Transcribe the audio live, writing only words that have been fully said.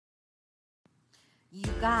You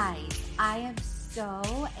guys, I am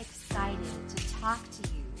so excited to talk to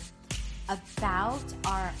you about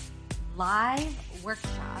our live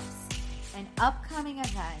workshops and upcoming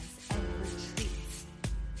events and retreats.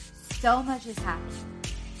 So much is happening.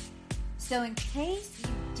 So in case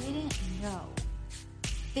you didn't know,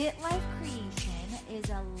 Fit Life Creation is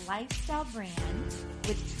a lifestyle brand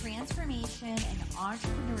with transformation and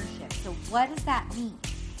entrepreneurship. So what does that mean?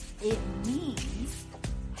 It means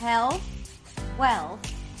health, wealth,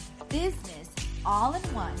 business, all in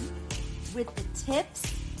one, with the tips,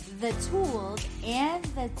 the tools, and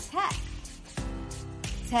the tech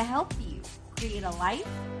to help you create a life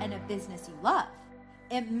and a business you love.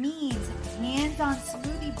 It means hands-on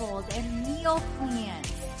smoothie bowls and meal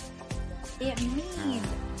plans. It means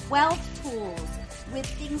wealth tools with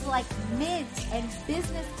things like Mint and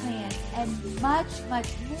business plans and much, much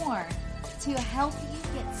more to help you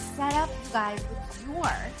get set up, you guys, with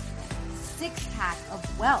your six-pack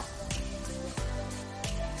of wealth.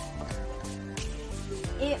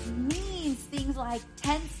 It means things like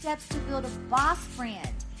 10 steps to build a boss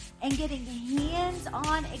brand and getting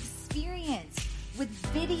hands-on experience with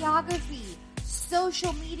videography,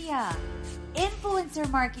 social media, influencer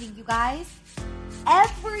marketing, you guys.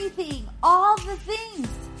 Everything, all the things,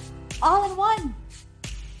 all in one.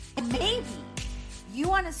 And maybe you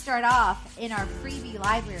want to start off in our freebie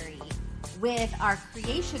library with our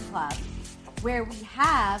Creation Club, where we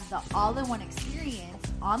have the all-in-one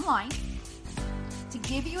experience online to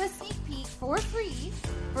give you a sneak peek for free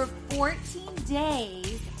for 14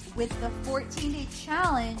 days with the 14-day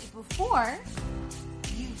challenge before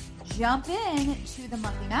you jump in to the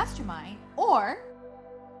monthly mastermind, or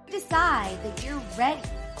decide that you're ready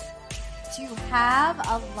to have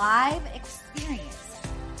a live experience,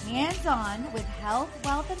 hands-on with health,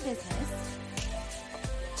 wealth, and business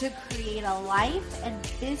to create a life and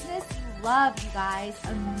business you love, you guys,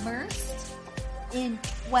 immersed in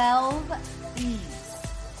 12 themes.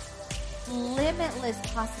 Limitless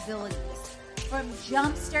possibilities, from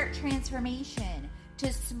jumpstart transformation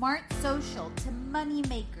to smart social to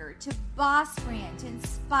moneymaker to boss brand to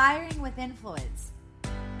inspiring with influence,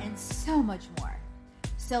 and so much more.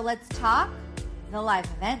 So let's talk the live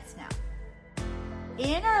events now.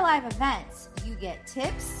 In our live events, you get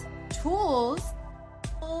tips, tools,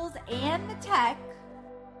 and the tech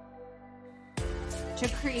to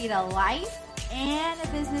create a life and a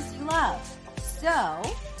business you love. So,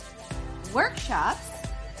 workshops,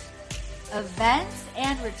 events,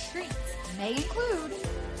 and retreats may include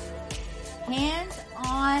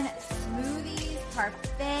hands-on smoothies,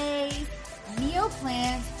 parfaits, meal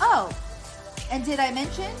plans. Oh, and did I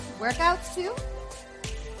mention workouts too?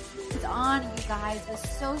 It's on, you guys, with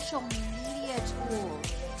social media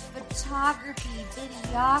tools, photography,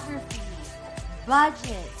 videography,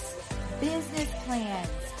 budgets, business plans,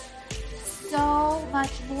 so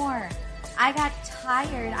much more. I got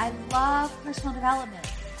tired. I love personal development.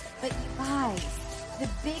 But you guys, the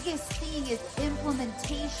biggest thing is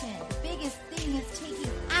implementation. The biggest thing is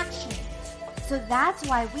taking action. So that's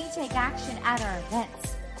why we take action at our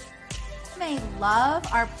events. You may love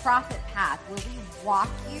our profit path, where we walk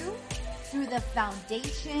you through the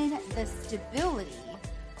foundation, the stability,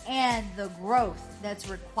 and the growth that's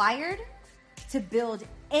required to build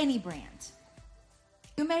any brand.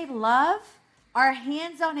 You may love our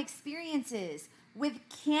hands-on experiences with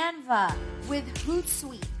Canva, with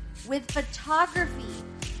Hootsuite, with photography,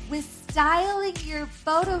 with styling your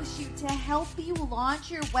photo shoot to help you launch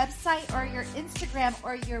your website or your Instagram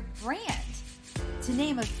or your brand, to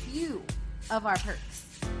name a few of our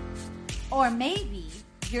perks. Or maybe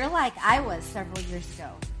you're like I was several years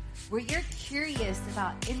ago, where you're curious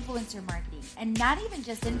about influencer marketing, and not even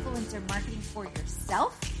just influencer marketing for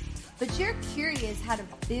yourself, but you're curious how to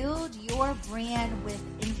build your brand with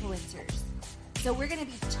influencers. So we're going to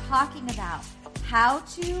be talking about how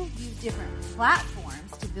to use different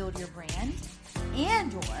platforms to build your brand,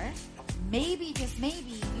 and or maybe, just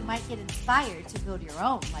maybe, you might get inspired to build your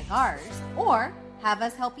own like ours, or have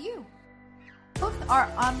us help you. Both our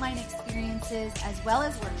online experiences as well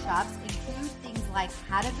as workshops include things like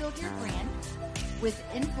how to build your brand with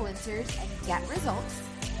influencers and get results,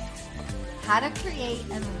 how to create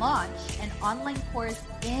and launch an online course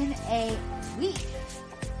in a week.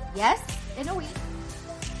 Yes, in a week.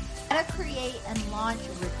 How to create and launch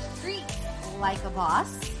retreats like a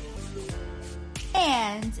boss.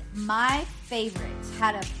 And my favorite,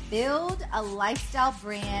 how to build a lifestyle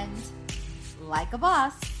brand like a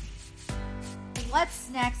boss. What's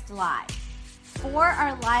next live? For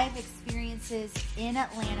our live experiences in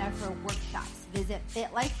Atlanta for workshops, visit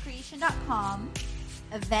fitlifecreation.com,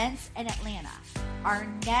 events in Atlanta. Our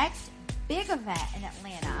next big event in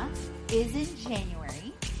Atlanta is in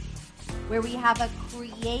January, where we have a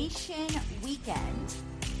creation weekend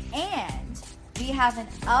and we have an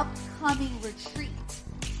upcoming retreat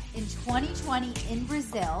in 2020 in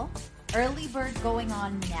Brazil. Early bird going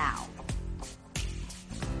on now.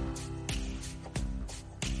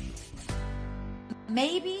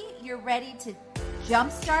 Maybe you're ready to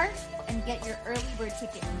jumpstart and get your early bird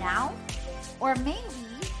ticket now, or maybe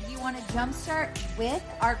you want to jumpstart with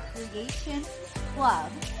our Creation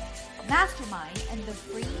Club Mastermind and the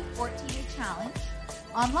free 14-day challenge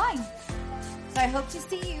online. So I hope to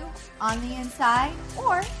see you on the inside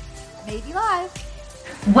or maybe live.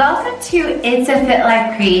 Welcome to It's a Fit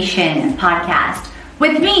Life Creation podcast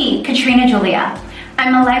with me, Katrina Julia.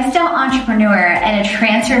 I'm a lifestyle entrepreneur and a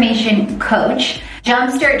transformation coach.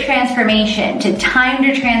 Jumpstart transformation to time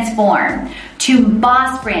to transform, to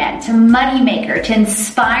boss brand, to money maker, to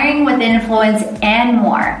inspiring with influence and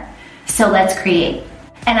more. So let's create.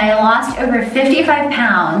 And I lost over 55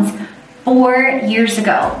 pounds 4 years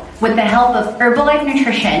ago with the help of Herbalife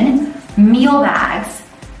Nutrition, meal bags,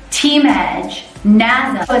 Team Edge,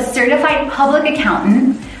 NASA, a certified public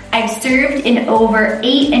accountant. I've served in over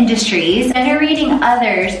 8 industries, generating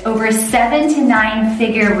others over 7 to 9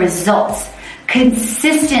 figure results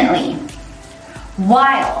consistently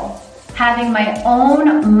while having my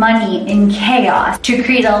own money in chaos to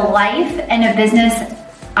create a life and a business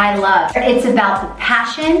I love. It's about the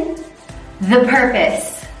passion, the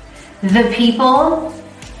purpose, the people,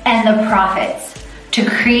 and the profits to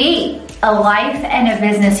create a life and a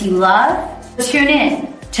business you love. Tune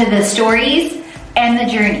in to the stories and the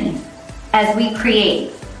journey as we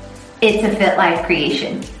create It's a Fit Life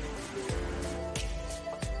Creation.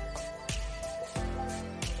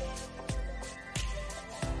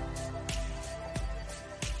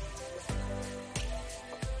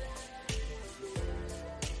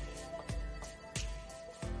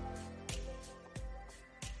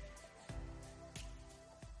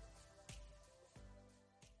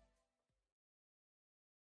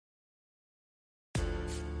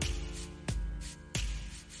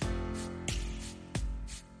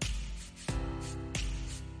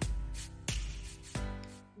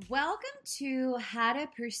 Welcome to How to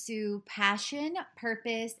Pursue Passion,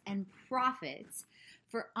 Purpose, and Profits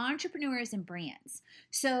for Entrepreneurs and Brands.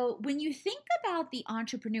 So when you think about the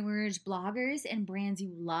entrepreneurs, bloggers, and brands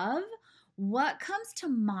you love, what comes to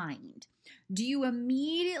mind? Do you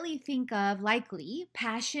immediately think of, likely,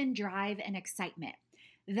 passion, drive, and excitement?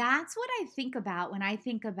 That's what I think about when I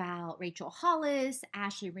think about Rachel Hollis,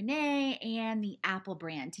 Ashley Renee, and the Apple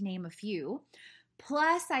brand, to name a few.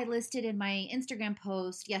 Plus, I listed in my Instagram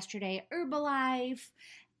post yesterday Herbalife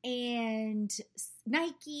and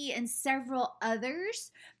Nike and several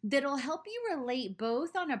others that'll help you relate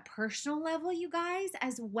both on a personal level, you guys,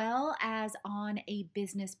 as well as on a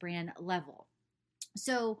business brand level.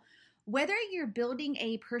 So whether you're building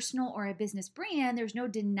a personal or a business brand, there's no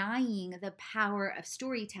denying the power of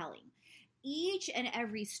storytelling. Each and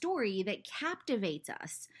every story that captivates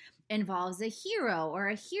us involves a hero or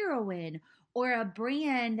a heroine or a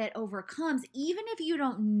brand that overcomes, even if you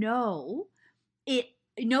don't know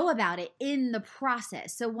about it in the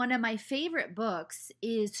process. So one of my favorite books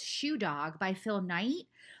is Shoe Dog by Phil Knight,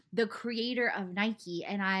 the creator of Nike,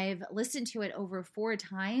 and I've listened to it over 4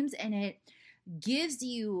 times, and it gives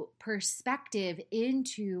you perspective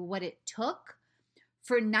into what it took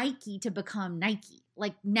for Nike to become Nike.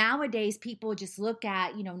 Like nowadays, people just look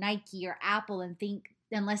at, Nike or Apple and think,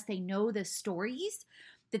 unless they know the stories,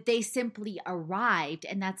 that they simply arrived,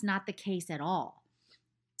 and that's not the case at all.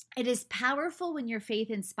 It is powerful when your faith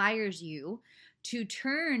inspires you to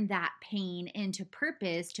turn that pain into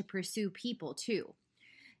purpose to pursue people too.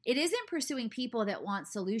 It isn't pursuing people that want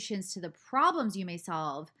solutions to the problems you may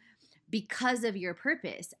solve because of your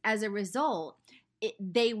purpose. As a result,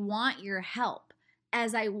 they want your help.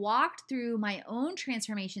 As I walked through my own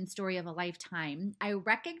transformation story of a lifetime, I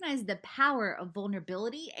recognized the power of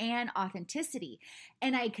vulnerability and authenticity.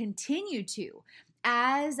 And I continue to,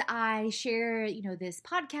 as I share, this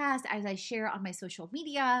podcast, as I share on my social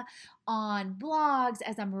media, on blogs,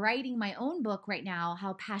 as I'm writing my own book right now,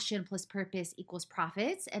 How Passion Plus Purpose Equals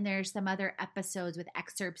Profits. And there's some other episodes with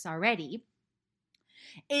excerpts already.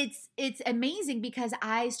 It's amazing because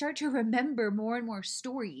I start to remember more and more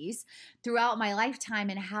stories throughout my lifetime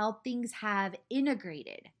and how things have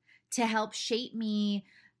integrated to help shape me,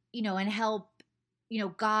 and help,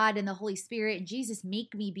 God and the Holy Spirit and Jesus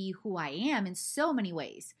make me be who I am in so many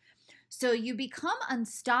ways. So you become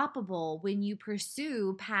unstoppable when you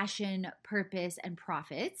pursue passion, purpose, and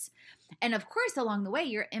profits. And of course, along the way,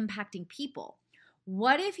 you're impacting people.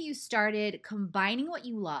 What if you started combining what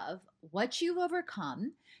you love, what you've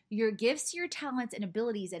overcome, your gifts, your talents, and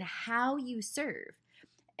abilities, and how you serve?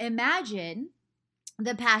 Imagine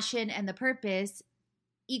the passion and the purpose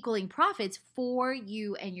equaling profits for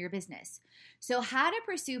you and your business. So how to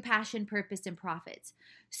pursue passion, purpose, and profits.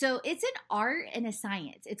 So it's an art and a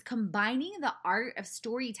science. It's combining the art of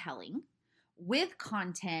storytelling with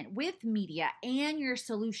content, with media, and your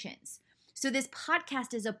solutions. So this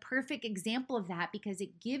podcast is a perfect example of that because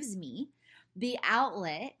it gives me the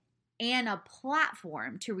outlet and a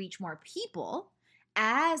platform to reach more people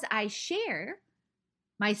as I share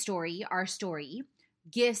my story, our story,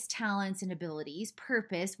 gifts, talents, and abilities,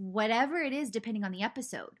 purpose, whatever it is, depending on the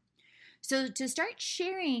episode. So to start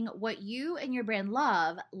sharing what you and your brand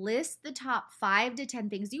love, list the top 5 to 10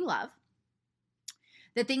 things you love.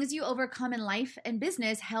 The things you overcome in life and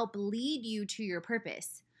business help lead you to your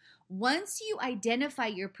purpose. Once you identify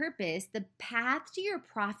your purpose, the path to your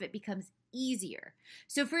profit becomes easier.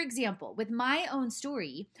 So for example, with my own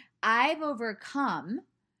story, I've overcome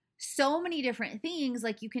so many different things.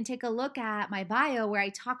 Like you can take a look at my bio where I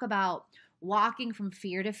talk about walking from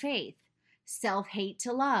fear to faith, self-hate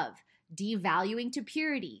to love, devaluing to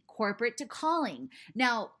purity, corporate to calling.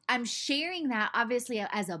 Now, I'm sharing that obviously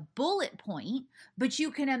as a bullet point, but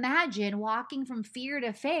you can imagine walking from fear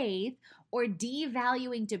to faith or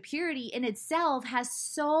devaluing to purity in itself has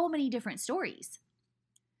so many different stories.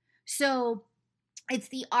 So it's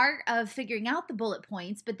the art of figuring out the bullet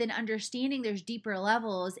points, but then understanding there's deeper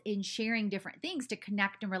levels in sharing different things to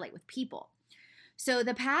connect and relate with people. So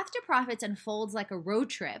the path to profits unfolds like a road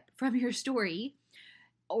trip from your story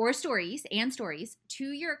or stories to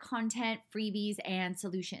your content, freebies, and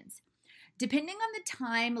solutions. Depending on the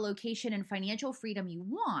time, location, and financial freedom you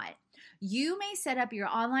want, you may set up your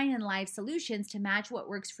online and live solutions to match what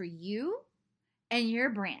works for you and your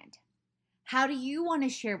brand. How do you want to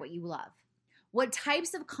share what you love? What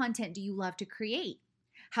types of content do you love to create?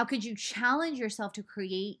 How could you challenge yourself to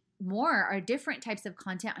create more or different types of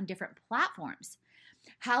content on different platforms?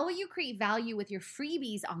 How will you create value with your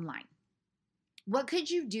freebies online? What could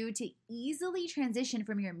you do to easily transition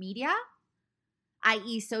from your media,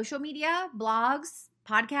 i.e. social media, blogs,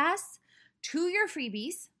 podcasts, to your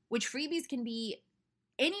freebies, which freebies can be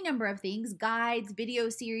any number of things, guides, video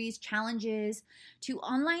series, challenges, to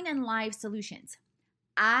online and live solutions?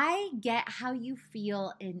 I get how you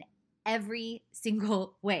feel in every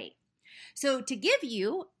single way. So to give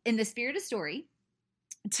you, in the spirit of story,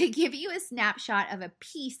 to give you a snapshot of a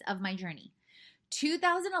piece of my journey.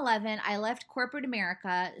 2011, I left corporate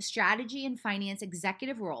America, strategy and finance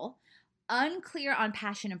executive role, unclear on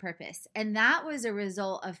passion and purpose. And that was a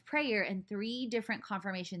result of prayer and 3 different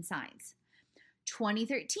confirmation signs.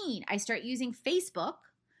 2013, I start using Facebook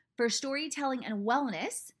for storytelling and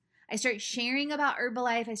wellness. I start sharing about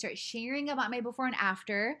Herbalife. I start sharing about my before and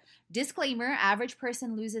after. Disclaimer, average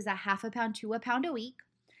person loses a half a pound to a pound a week.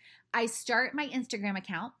 I start my Instagram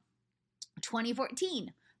account.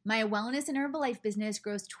 2014, my wellness and Herbalife business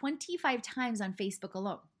grows 25 times on Facebook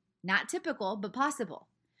alone. Not typical, but possible.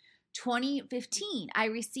 2015, I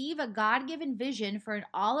receive a God-given vision for an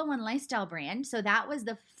all-in-one lifestyle brand. So that was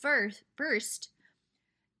the first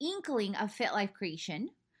inkling of Fit Life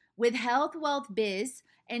Creation with health, wealth, biz,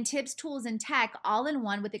 and tips, tools, and tech all in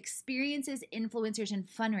one with experiences, influencers, and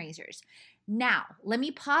fundraisers. Now, let me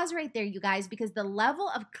pause right there, you guys, because the level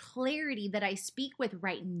of clarity that I speak with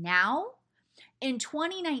right now in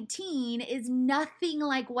 2019 is nothing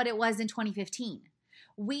like what it was in 2015.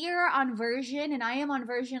 We are on version, and I am on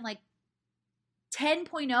version like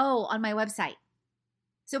 10.0 on my website.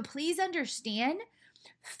 So please understand,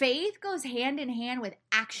 faith goes hand in hand with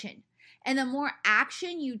action. And the more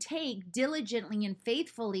action you take diligently and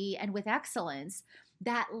faithfully and with excellence,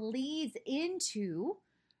 that leads into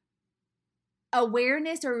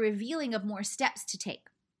awareness or revealing of more steps to take.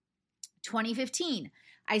 2015,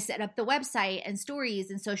 I set up the website and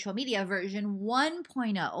stories and social media version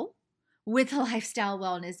 1.0 with lifestyle,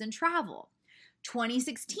 wellness, and travel.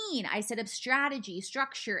 2016, I set up strategy,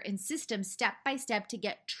 structure, and systems step by step to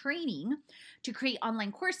get training to create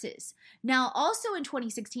online courses. Now, also in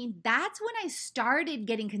 2016, that's when I started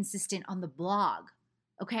getting consistent on the blog,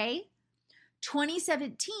 okay?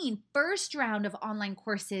 2017, first round of online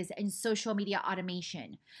courses and social media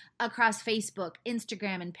automation across Facebook,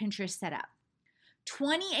 Instagram, and Pinterest setup.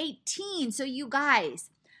 2018, so you guys,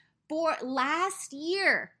 for last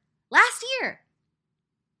year,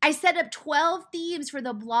 I set up 12 themes for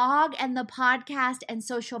the blog and the podcast and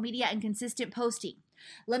social media and consistent posting.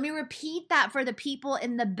 Let me repeat that for the people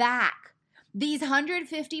in the back. These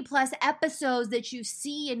 150 plus episodes that you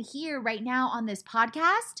see and hear right now on this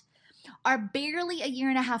podcast are barely a year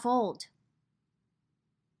and a half old.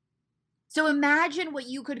 So imagine what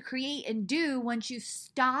you could create and do once you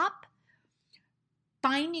stop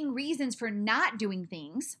finding reasons for not doing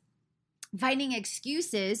things, finding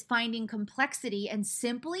excuses, finding complexity, and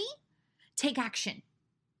simply take action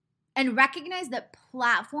and recognize that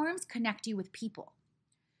platforms connect you with people.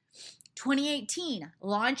 2018,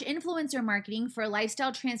 launch influencer marketing for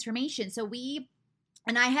lifestyle transformation. So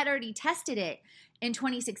I had already tested it in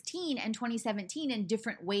 2016 and 2017 in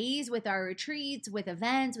different ways with our retreats, with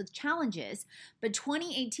events, with challenges. But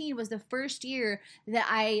 2018 was the first year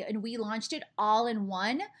that we launched it all in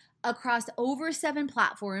one across over 7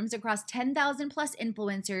 platforms, across 10,000 plus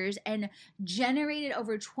influencers, and generated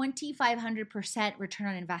over 2,500% return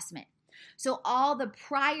on investment. So all the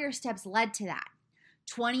prior steps led to that.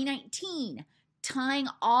 2019, tying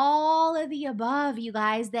all of the above, you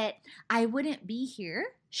guys, that I wouldn't be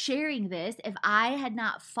here sharing this if I had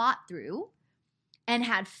not fought through and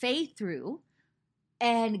had faith through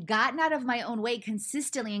and gotten out of my own way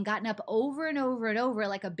consistently and gotten up over and over and over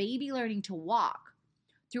like a baby learning to walk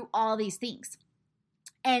through all these things.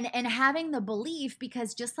 And having the belief,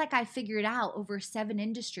 because just like I figured out over 7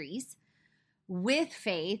 industries with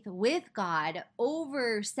faith, with God,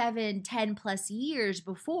 over 7, 10 plus years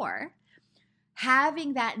before,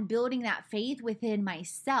 having that and building that faith within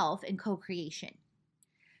myself in co-creation.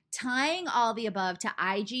 Tying all the above to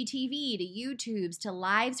IGTV, to YouTubes, to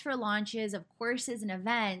lives for launches of courses and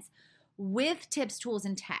events with tips, tools,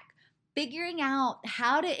 and tech. Figuring out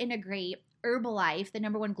how to integrate Herbalife, the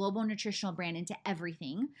 #1 global nutritional brand, into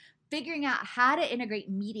everything. Figuring out how to integrate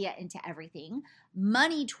media into everything,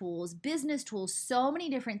 money tools, business tools, so many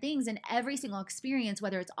different things in every single experience,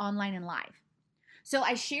 whether it's online and live. So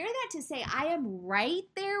I share that to say I am right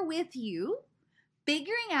there with you,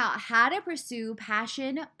 figuring out how to pursue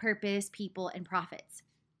passion, purpose, people, and profits.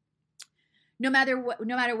 No matter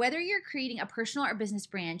whether you're creating a personal or business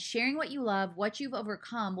brand, sharing what you love, what you've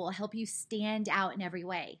overcome will help you stand out in every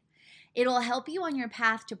way. It'll help you on your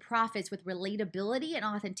path to profits with relatability and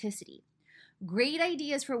authenticity. Great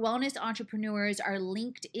ideas for wellness entrepreneurs are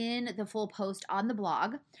linked in the full post on the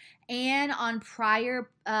blog and on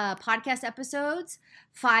prior podcast episodes,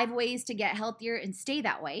 5 ways to get healthier and stay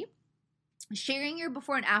that way. Sharing your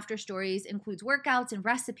before and after stories includes workouts and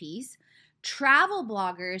recipes. Travel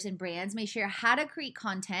bloggers and brands may share how to create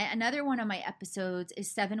content. Another one of my episodes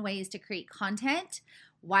is 7 ways to create content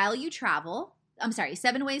while you travel.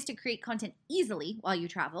 7 ways to create content easily while you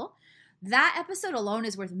travel. That episode alone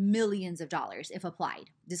is worth millions of dollars if applied.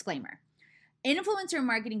 Disclaimer. Influencer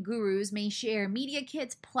marketing gurus may share media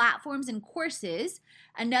kits, platforms, and courses.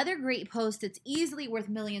 Another great post that's easily worth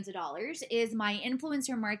millions of dollars is my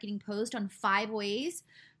influencer marketing post on 5 ways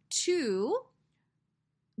to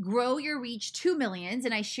grow your reach to millions,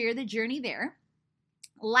 and I share the journey there.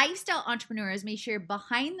 Lifestyle entrepreneurs may share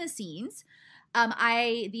behind the scenes.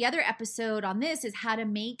 The other episode on this is how to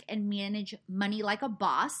make and manage money like a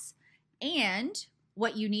boss and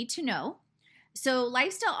what you need to know. So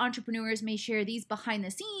lifestyle entrepreneurs may share these behind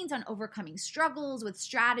the scenes on overcoming struggles with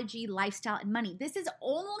strategy, lifestyle, and money. This is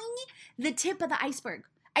only the tip of the iceberg.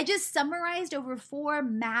 I just summarized over 4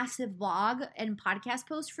 massive blog and podcast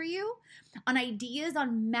posts for you on ideas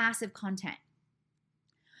on massive content.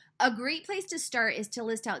 A great place to start is to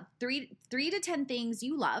list out 3 to 10 things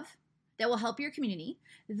you love that will help your community.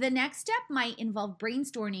 The next step might involve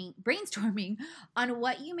brainstorming on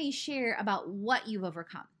what you may share about what you've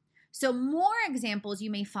overcome. So more examples you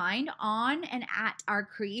may find on and at our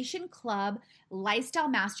Creation Club Lifestyle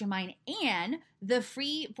Mastermind and the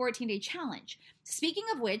free 14-day challenge. Speaking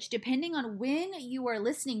of which, depending on when you are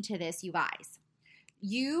listening to this, you guys,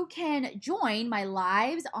 you can join my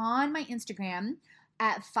lives on my Instagram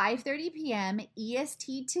at 5:30 p.m.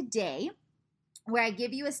 EST today, where I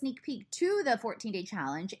give you a sneak peek to the 14-day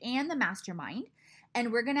challenge and the mastermind.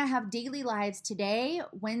 And we're going to have daily lives today,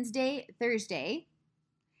 Wednesday, Thursday,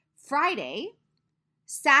 Friday,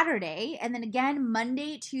 Saturday, and then again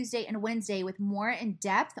Monday, Tuesday, and Wednesday with more in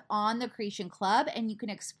depth on the Creation Club. And you can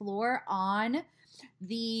explore on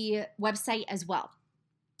the website as well.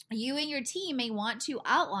 You and your team may want to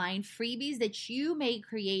outline freebies that you may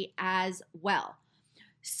create as well.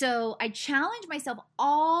 So I challenge myself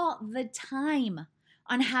all the time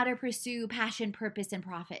on how to pursue passion, purpose, and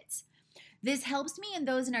profits. This helps me and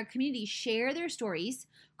those in our community share their stories,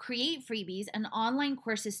 create freebies and online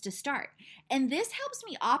courses to start. And this helps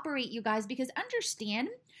me operate, you guys, because understand,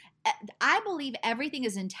 I believe everything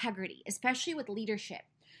is integrity, especially with leadership.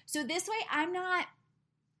 So this way I'm not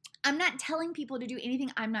telling people to do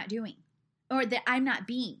anything I'm not doing or that I'm not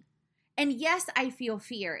being. And yes, I feel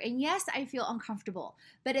fear. And yes, I feel uncomfortable.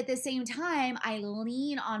 But at the same time, I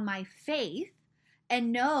lean on my faith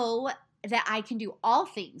and know that I can do all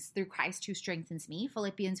things through Christ who strengthens me,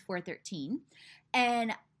 Philippians 4:13.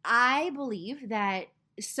 And I believe that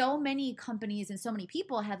so many companies and so many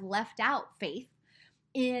people have left out faith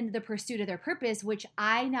in the pursuit of their purpose, which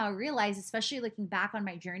I now realize, especially looking back on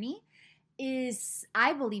my journey, is,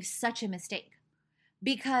 I believe, such a mistake.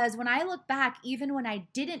 Because when I look back, even when I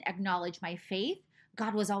didn't acknowledge my faith,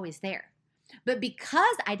 God was always there. But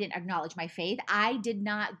because I didn't acknowledge my faith, I did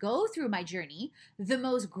not go through my journey the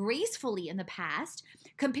most gracefully in the past.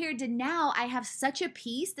 Compared to now, I have such a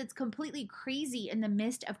peace that's completely crazy in the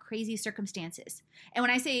midst of crazy circumstances. And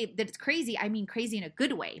when I say that it's crazy, I mean crazy in a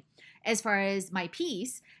good way, as far as my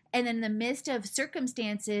peace. And then in the midst of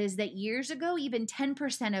circumstances that years ago, even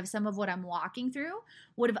 10% of some of what I'm walking through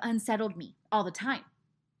would have unsettled me all the time.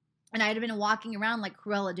 And I'd have been walking around like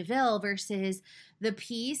Cruella de Vil, versus the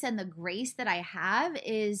peace and the grace that I have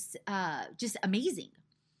is just amazing.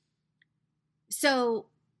 So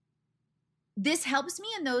this helps me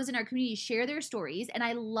and those in our community share their stories. And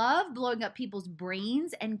I love blowing up people's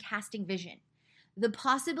brains and casting vision. The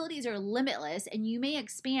possibilities are limitless, and you may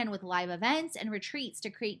expand with live events and retreats to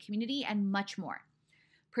create community and much more.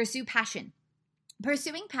 Pursue passion.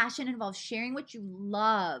 Pursuing passion involves sharing what you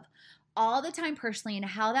love all the time personally and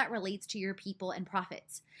how that relates to your people and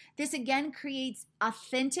profits. This again creates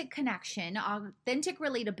authentic connection, authentic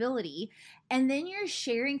relatability, and then you're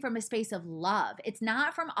sharing from a space of love. It's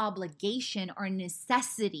not from obligation or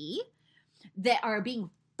necessity that are being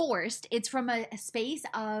forced. It's from a space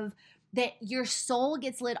of that your soul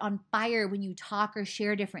gets lit on fire when you talk or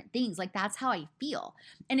share different things. Like, that's how I feel.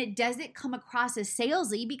 And it doesn't come across as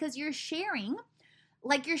salesy because you're sharing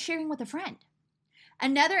like you're sharing with a friend.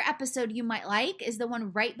 Another episode you might like is the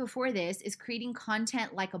one right before this, is creating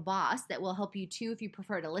content like a boss, that will help you too if you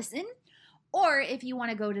prefer to listen, or if you want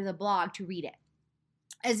to go to the blog to read it.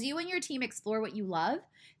 As you and your team explore what you love,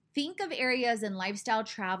 think of areas in lifestyle,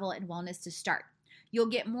 travel, and wellness to start. You'll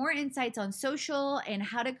get more insights on social and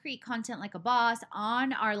how to create content like a boss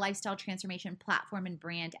on our lifestyle transformation platform and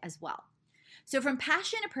brand as well. So from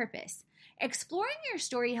passion to purpose, exploring your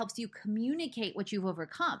story helps you communicate what you've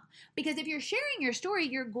overcome. Because if you're sharing your story,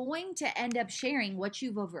 you're going to end up sharing what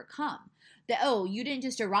you've overcome. That, oh, you didn't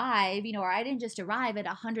just arrive, or I didn't just arrive at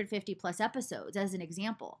 150 plus episodes, as an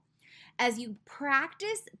example. As you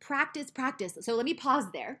practice. So let me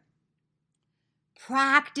pause there.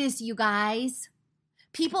 Practice, you guys.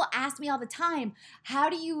 People ask me all the time, how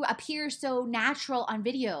do you appear so natural on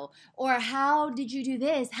video? Or how did you do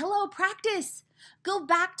this? Hello, practice. Go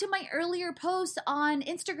back to my earlier posts on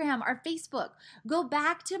Instagram or Facebook. Go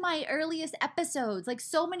back to my earliest episodes. Like,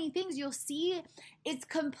 so many things, you'll see it's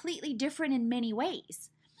completely different in many ways.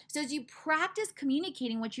 So as you practice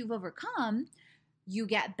communicating what you've overcome, you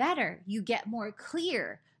get better, you get more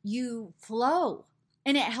clear, you flow,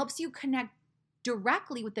 and it helps you connect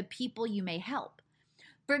directly with the people you may help.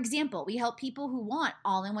 For example, we help people who want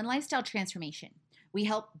all-in-one lifestyle transformation. We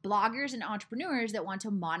help bloggers and entrepreneurs that want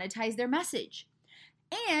to monetize their message.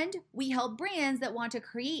 And we help brands that want to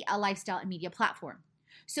create a lifestyle and media platform.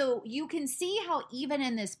 So you can see how even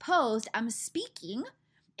in this post, I'm speaking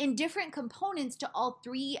in different components to all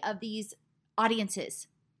three of these audiences.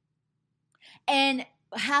 And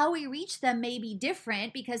how we reach them may be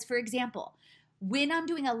different because, for example, when I'm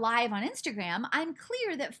doing a live on Instagram, I'm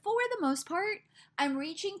clear that for the most part, I'm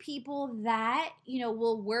reaching people that,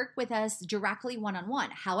 will work with us directly one-on-one.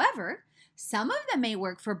 However, some of them may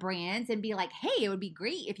work for brands and be like, hey, it would be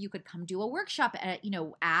great if you could come do a workshop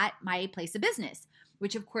at my place of business,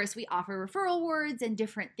 which of course we offer referral awards and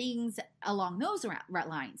different things along those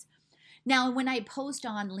lines. Now, when I post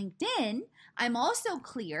on LinkedIn, I'm also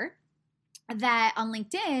clear that on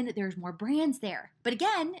LinkedIn, there's more brands there. But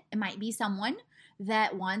again, it might be someone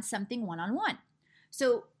that wants something one-on-one.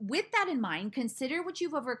 So with that in mind, consider what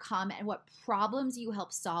you've overcome and what problems you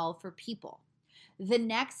help solve for people. The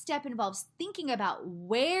next step involves thinking about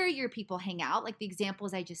where your people hang out, like the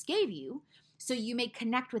examples I just gave you, so you may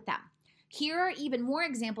connect with them. Here are even more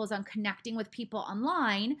examples on connecting with people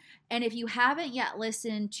online. And if you haven't yet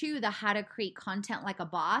listened to the How to Create Content Like a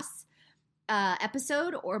Boss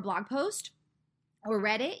episode or blog post or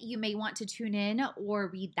read it, you may want to tune in or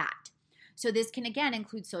read that. So this can, again,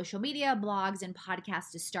 include social media, blogs, and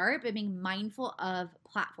podcasts to start, but being mindful of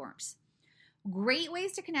platforms. Great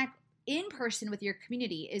ways to connect in person with your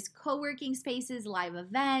community is co-working spaces, live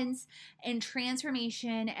events, and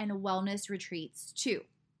transformation and wellness retreats too.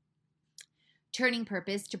 Turning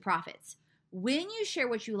purpose to profits. When you share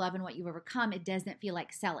what you love and what you've overcome, it doesn't feel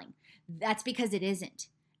like selling. That's because it isn't.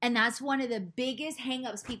 And that's one of the biggest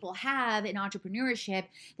hangups people have in entrepreneurship.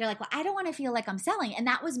 They're like, well, I don't want to feel like I'm selling. And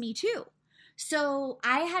that was me too. So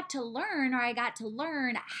I got to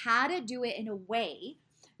learn how to do it in a way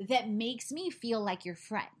that makes me feel like your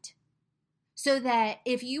friend. So that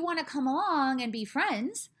if you want to come along and be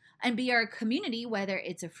friends and be our community, whether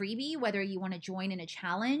it's a freebie, whether you want to join in a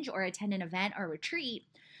challenge or attend an event or retreat,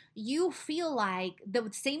 you feel like the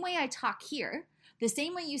same way I talk here, the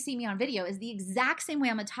same way you see me on video is the exact same way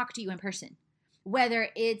I'm going to talk to you in person. Whether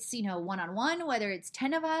it's, one-on-one, whether it's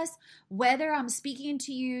 10 of us, whether I'm speaking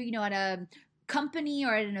to you, at a company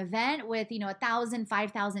or at an event with, 1,000,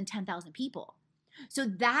 5,000, 10,000 people. So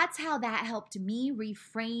that's how that helped me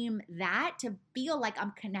reframe that to feel like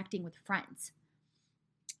I'm connecting with friends.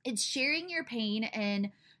 It's sharing your pain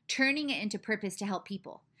and turning it into purpose to help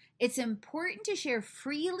people. It's important to share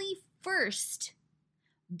freely first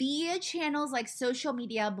via channels like social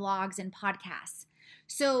media, blogs, and podcasts.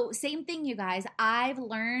 So same thing, you guys. I've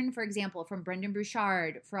learned, for example, from Brendon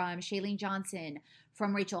Burchard, from Shailene Johnson,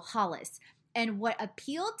 from Rachel Hollis. And what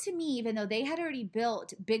appealed to me, even though they had already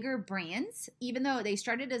built bigger brands, even though they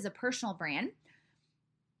started as a personal brand,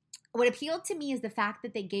 what appealed to me is the fact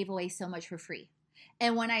that they gave away so much for free.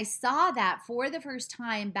 And when I saw that for the first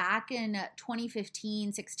time back in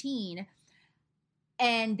 2015, 16,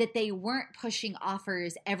 and that they weren't pushing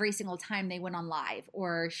offers every single time they went on live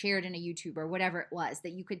or shared in a YouTube or whatever it was,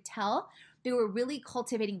 that you could tell they were really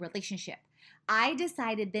cultivating relationship. I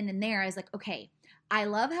decided then and there, I was like, okay, I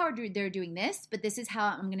love how they're doing this, but this is how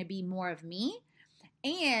I'm going to be more of me.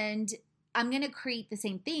 And I'm going to create the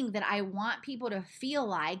same thing that I want people to feel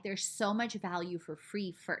like there's so much value for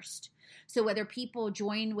free first. So whether people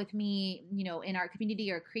join with me, in our community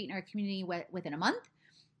or create in our community within a month,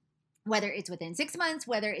 whether it's within 6 months,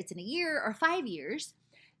 whether it's in a year or 5 years,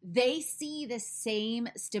 they see the same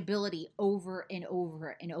stability over and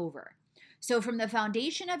over and over. So from the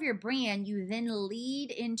foundation of your brand, you then lead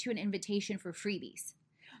into an invitation for freebies.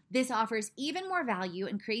 This offers even more value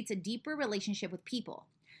and creates a deeper relationship with people.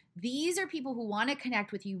 These are people who want to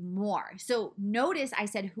connect with you more. So notice I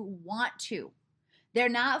said who want to. They're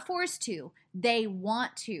not forced to. They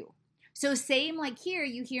want to. So same like here,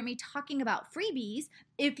 you hear me talking about freebies.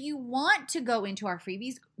 If you want to go into our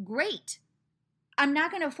freebies, great. I'm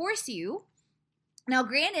not going to force you. Now,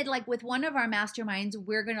 granted, like with one of our masterminds,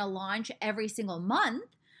 we're going to launch every single month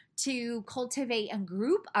to cultivate and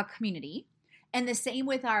group a community. And the same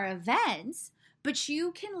with our events. But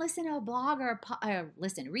you can listen to a blog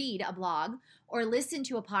read a blog or listen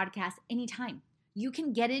to a podcast anytime. You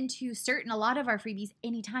can get into a lot of our freebies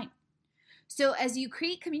anytime. So as you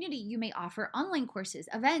create community, you may offer online courses,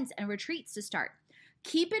 events, and retreats to start.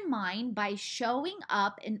 Keep in mind, by showing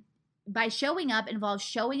up involves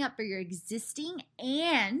showing up for your existing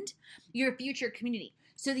and your future community.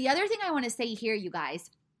 So the other thing I want to say here, you guys,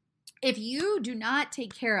 if you do not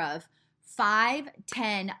take care of 5,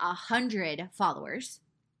 10, 100 followers,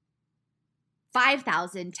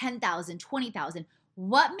 5,000, 10,000, 20,000,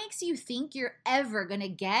 what makes you think you're ever going to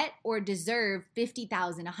get or deserve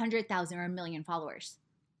 50,000, 100,000, or 1 million followers?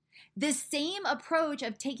 The same approach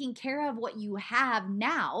of taking care of what you have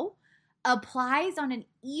now applies on an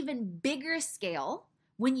even bigger scale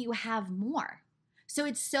when you have more. So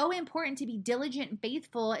it's so important to be diligent and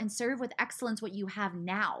faithful and serve with excellence what you have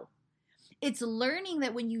now. It's learning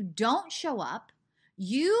that when you don't show up,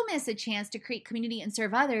 you miss a chance to create community and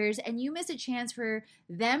serve others, and you miss a chance for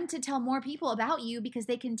them to tell more people about you because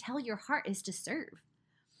they can tell your heart is to serve.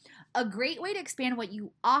 A great way to expand what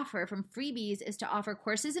you offer from freebies is to offer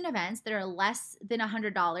courses and events that are less than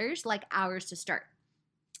 $100, like ours to start.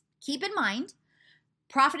 Keep in mind,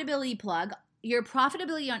 profitability plug, your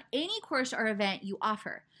profitability on any course or event you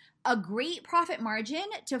offer. A great profit margin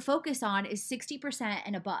to focus on is 60%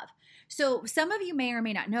 and above. So some of you may or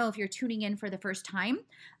may not know if you're tuning in for the first time,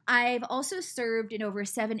 I've also served in over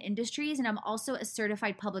 7 industries, and I'm also a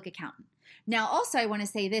certified public accountant. Now, also, I want to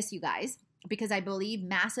say this, you guys, because I believe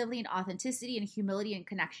massively in authenticity and humility and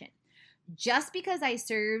connection. Just because I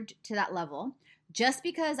served to that level, just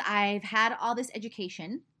because I've had all this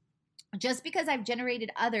education, just because I've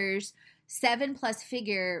generated others 7+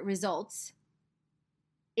 figure results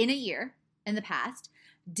in a year in the past,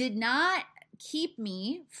 did not keep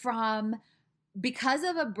me from, because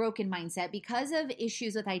of a broken mindset, because of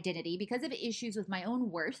issues with identity, because of issues with my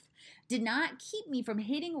own worth, did not keep me from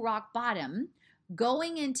hitting rock bottom,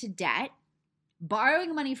 going into debt,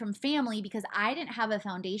 borrowing money from family because I didn't have a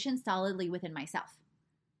foundation solidly within myself.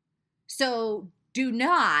 So do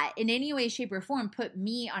not in any way, shape, or form put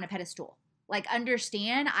me on a pedestal. Like,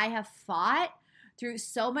 understand, I have fought through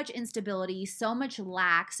so much instability, so much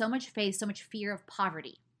lack, so much faith, so much fear of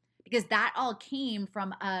poverty. because that all came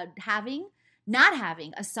from not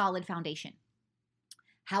having a solid foundation.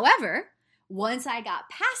 However, once I got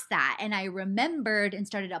past that and I remembered and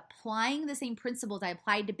started applying the same principles I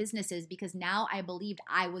applied to businesses, because now I believed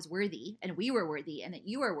I was worthy and we were worthy and that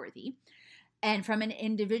you are worthy, and from an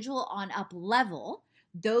individual on up level,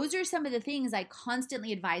 those are some of the things I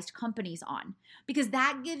constantly advised companies on, because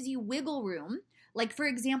that gives you wiggle room. Like, for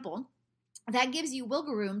example, that gives you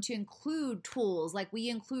wiggle room to include tools like we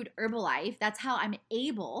include Herbalife. That's how I'm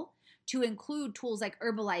able to include tools like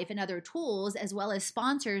Herbalife and other tools, as well as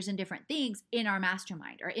sponsors and different things in our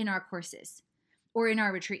mastermind or in our courses or in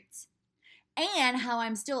our retreats. And how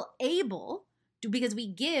I'm still able to, because we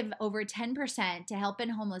give over 10% to help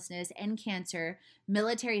end homelessness and cancer,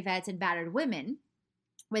 military vets, and battered women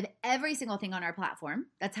with every single thing on our platform.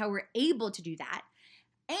 That's how we're able to do that.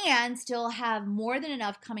 And still have more than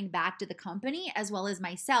enough coming back to the company as well as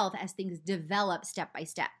myself as things develop step by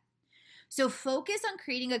step. So focus on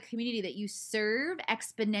creating a community that you serve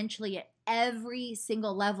exponentially at every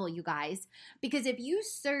single level, you guys. Because if you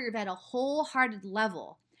serve at a wholehearted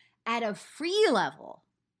level, at a free level,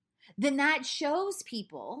 then that shows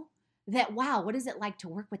people that, wow, what is it like to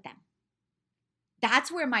work with them? That's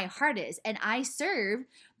where my heart is. And I serve,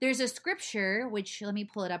 there's a scripture, which let me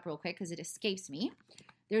pull it up real quick because it escapes me.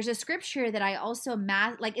 There's a scripture that I also,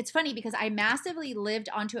 it's funny because I massively lived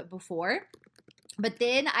onto it before, but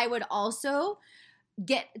then I would also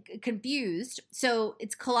get confused. So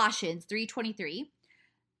it's Colossians 3:23.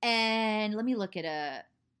 And let me look at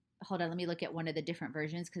one of the different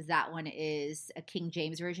versions, because that one is a King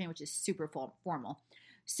James version, which is super formal.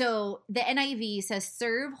 So the NIV says,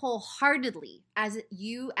 serve wholeheartedly as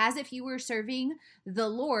if you were serving the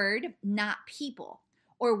Lord, not people.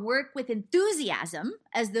 Or work with enthusiasm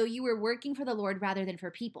as though you were working for the Lord rather than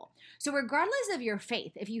for people. So regardless of your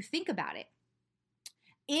faith, if you think about it,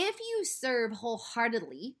 if you serve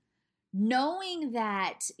wholeheartedly, knowing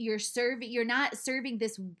that you're not serving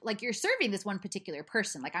this, like you're serving this one particular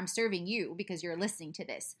person, like I'm serving you because you're listening to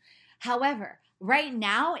this. However, right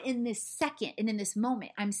now in this second and in this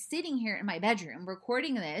moment, I'm sitting here in my bedroom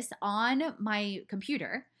recording this on my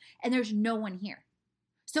computer and there's no one here.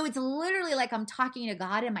 So it's literally like I'm talking to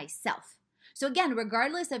God and myself. So again,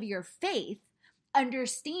 regardless of your faith,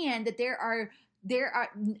 understand that there are,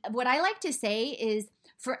 what I like to say is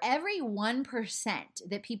for every 1%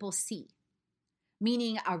 that people see,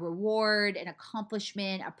 meaning a reward, an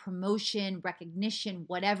accomplishment, a promotion, recognition,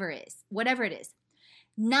 whatever it is,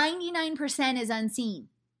 99% is unseen.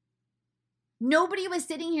 Nobody was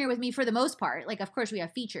sitting here with me for the most part. Like, of course we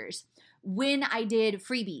have features. When I did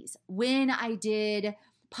freebies, when I did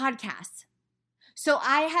podcasts. So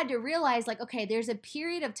I had to realize, like, okay, there's a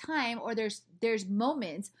period of time, or there's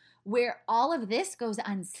moments where all of this goes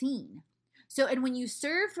unseen. So, and when you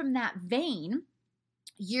serve from that vein,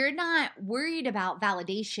 you're not worried about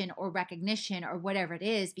validation or recognition or whatever it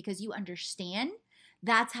is, because you understand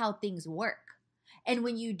that's how things work. And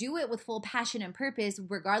when you do it with full passion and purpose,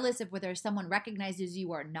 regardless of whether someone recognizes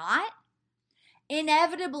you or not,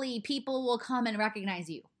 inevitably people will come and recognize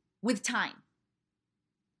you with time.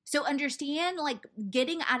 So understand, like,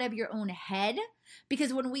 getting out of your own head,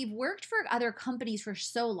 because when we've worked for other companies for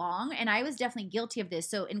so long, and I was definitely guilty of this.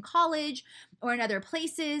 So in college or in other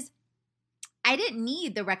places, I didn't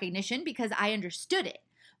need the recognition because I understood it.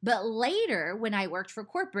 But later, when I worked for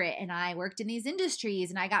corporate and I worked in these industries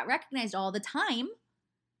and I got recognized all the time,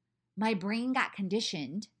 my brain got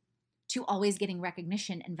conditioned to always getting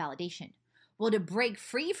recognition and validation. Well, to break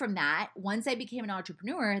free from that, once I became an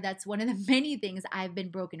entrepreneur, that's one of the many things I've been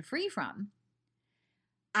broken free from.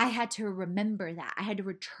 I had to remember that. I had to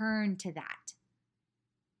return to that.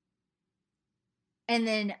 And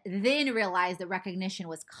then realize that recognition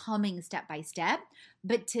was coming step by step,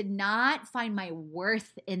 but to not find my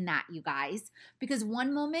worth in that, you guys, because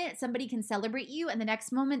one moment somebody can celebrate you and the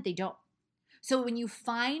next moment they don't. So when you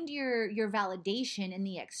find your validation in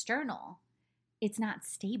the external, it's not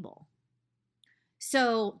stable.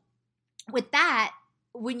 So with that,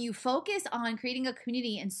 when you focus on creating a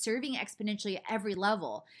community and serving exponentially at every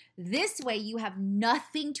level, this way you have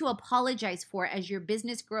nothing to apologize for as your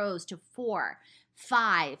business grows to 4,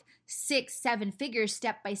 5, 6, 7 figures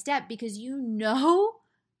step by step, because you know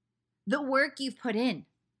the work you've put in.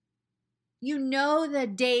 You know the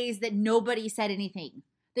days that nobody said anything,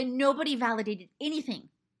 that nobody validated anything.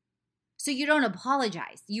 So you don't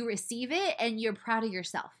apologize. You receive it and you're proud of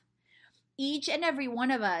yourself. Each and every one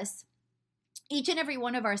of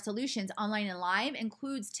our solutions, online and live,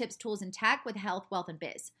 includes tips, tools, and tech with health, wealth, and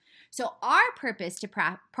biz. So our purpose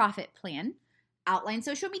to profit plan: outline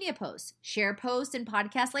social media posts, share posts and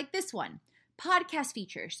podcasts like this one, podcast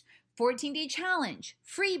features, 14-day challenge,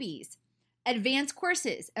 freebies, advanced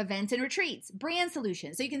courses, events and retreats, brand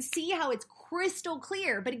solutions. So you can see how it's crystal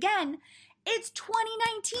clear. But again, it's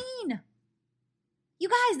 2019. You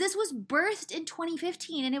guys, this was birthed in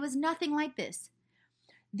 2015 and it was nothing like this.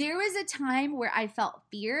 There was a time where I felt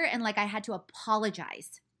fear and like I had to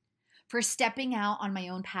apologize for stepping out on my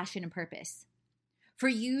own passion and purpose, for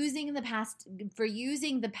using the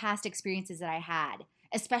past experiences that I had,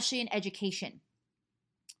 especially in education,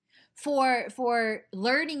 for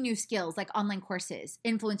learning new skills like online courses,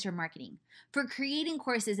 influencer marketing, for creating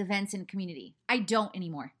courses, events, and community. I don't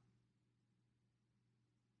anymore.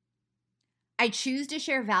 I choose to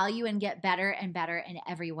share value and get better and better in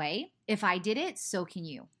every way. If I did it, so can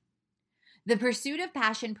you. The pursuit of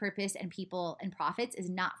passion, purpose, and people and profits is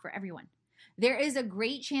not for everyone. There is a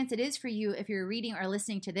great chance it is for you if you're reading or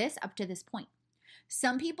listening to this up to this point.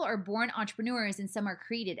 Some people are born entrepreneurs and some are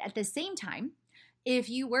created. At the same time, if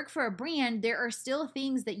you work for a brand, there are still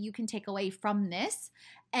things that you can take away from this.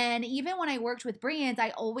 And even when I worked with brands,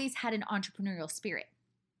 I always had an entrepreneurial spirit.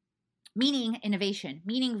 Meaning innovation,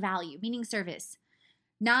 meaning value, meaning service,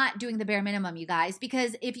 not doing the bare minimum, you guys.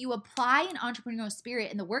 Because if you apply an entrepreneurial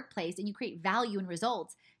spirit in the workplace and you create value and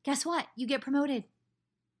results, guess what? You get promoted.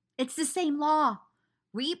 It's the same law.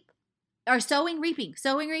 Sowing,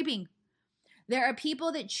 reaping. There are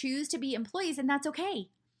people that choose to be employees and that's okay.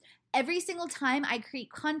 Every single time I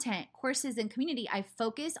create content, courses, and community, I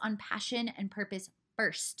focus on passion and purpose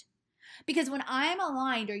first. Because when I'm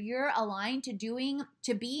aligned or you're aligned to being,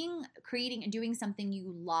 creating, and doing something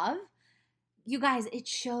you love, you guys, it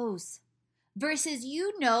shows. Versus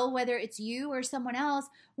whether it's you or someone else,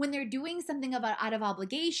 when they're doing something out of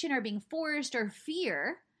obligation or being forced or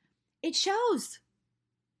fear, it shows.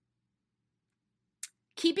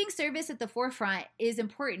 Keeping service at the forefront is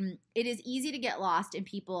important. It is easy to get lost in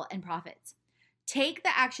people and profits. Take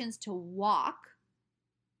the actions to walk,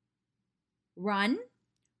 run,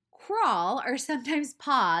 crawl, or sometimes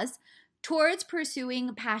pause towards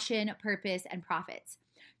pursuing passion, purpose, and profits.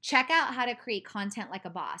 Check out how to create content like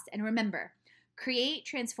a boss. And remember, create,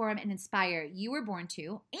 transform, and inspire. You were born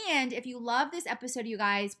to. And if you love this episode, you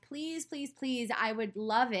guys, please, please, please, I would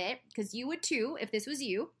love it because you would too if this was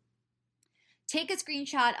you. Take a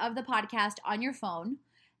screenshot of the podcast on your phone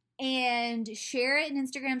and share it in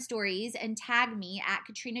Instagram stories and tag me at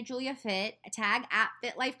Katrina Julia Fit, tag at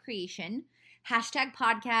Fit Life Creation, hashtag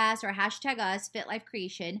podcast or hashtag us, Fit Life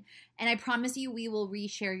Creation. And I promise you we will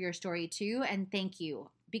reshare your story too. And thank you,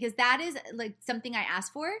 because that is like something I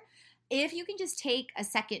asked for. If you can just take a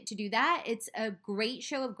second to do that, it's a great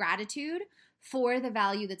show of gratitude for the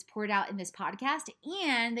value that's poured out in this podcast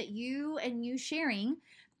and that you sharing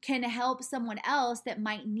can help someone else that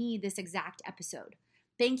might need this exact episode.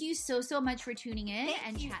 Thank you so much for tuning in.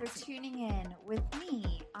 Thank you for tuning in with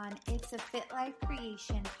me on It's a Fit Life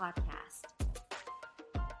Creation podcast.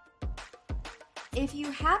 If you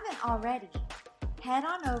haven't already, head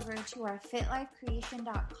on over to our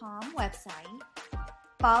fitlifecreation.com website,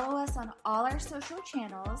 follow us on all our social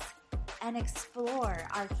channels, and explore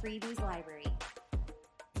our freebies library.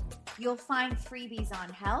 You'll find freebies on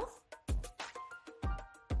health,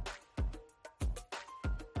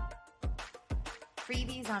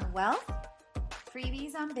 freebies on wealth,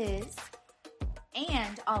 freebies on biz,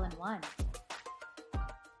 and all in one.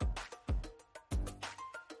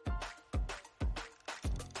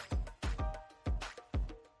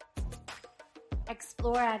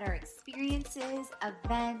 Explore at our experiences,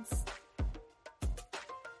 events,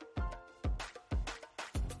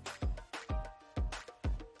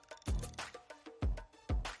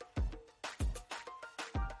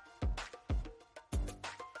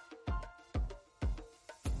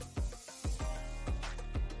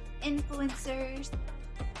 influencers.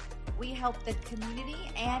 We help the community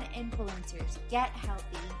and influencers get healthy,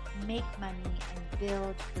 make money, and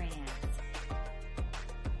build brands.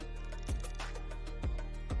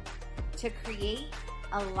 To create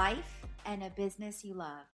a life and a business you love.